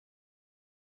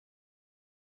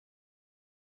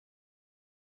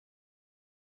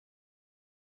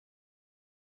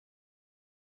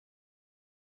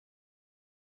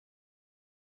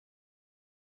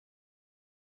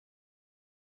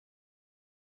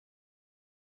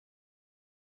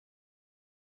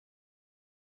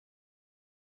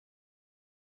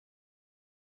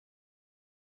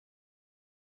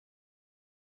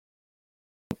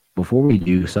 Before we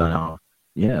do sign off,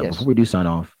 yeah, before Yes. we do sign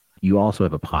off, you also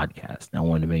have a podcast. I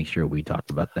wanted to make sure we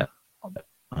talked about that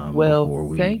Well, before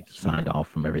we thank you. signed off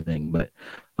from everything. But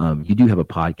you do have a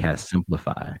podcast,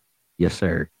 Simplify. Yes,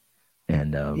 sir.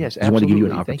 And Yes, just wanted to give you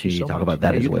an absolutely. Thank you opportunity to so talk much. about Yeah,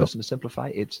 that as you can well. listen to Simplify.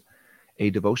 It's a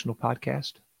devotional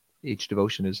podcast. Each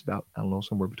devotion is about, I don't know,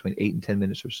 somewhere between 8 and 10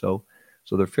 minutes or so.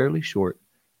 So they're fairly short,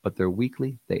 but they're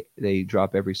weekly. They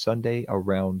drop every Sunday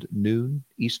around noon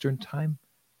Eastern time.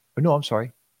 Or no, I'm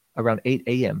sorry, around 8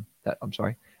 a.m. I'm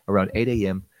sorry, around 8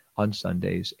 a.m. on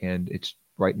Sundays. And it's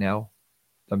right now,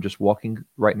 I'm just walking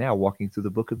through the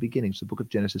book of beginnings, the book of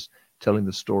Genesis, telling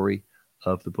the story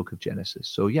of the book of Genesis.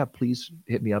 So yeah, please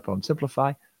hit me up on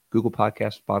Simplify, Google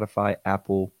Podcast, Spotify,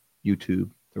 Apple,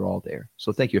 YouTube. They're all there.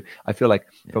 So thank you. I feel like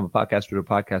from a podcaster to a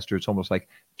podcaster, it's almost like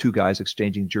two guys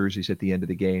exchanging jerseys at the end of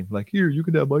the game. Like, here, you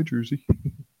can have my jersey.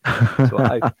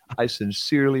 So I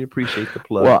sincerely appreciate the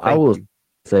plug. Well, I Thank will you.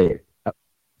 say,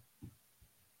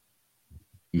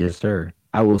 yes, sir.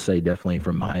 I will say definitely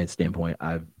from my standpoint,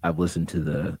 I've listened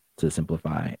to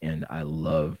Simplify, and I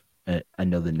know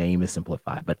the name is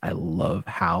Simplify, but I love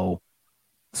how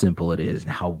simple it is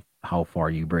and how far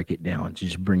you break it down to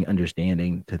just bring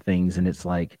understanding to things. And it's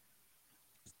like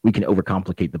we can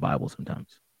overcomplicate the Bible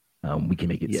sometimes. We can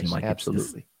make it seem Yes, like it's this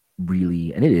absolutely.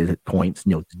 really, and it is at points,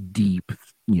 it's deep,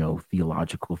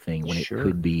 theological thing, when it could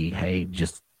Sure. be, hey,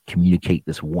 just communicate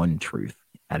this one truth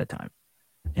at a time.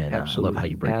 And I love how Absolutely.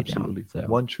 you break it down. Absolutely. So,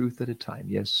 One truth at a time.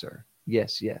 Yes, sir.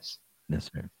 Yes, yes. yes,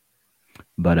 sir.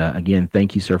 But again,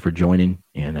 thank you, sir, for joining.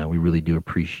 And we really do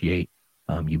appreciate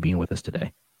you being with us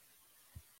today.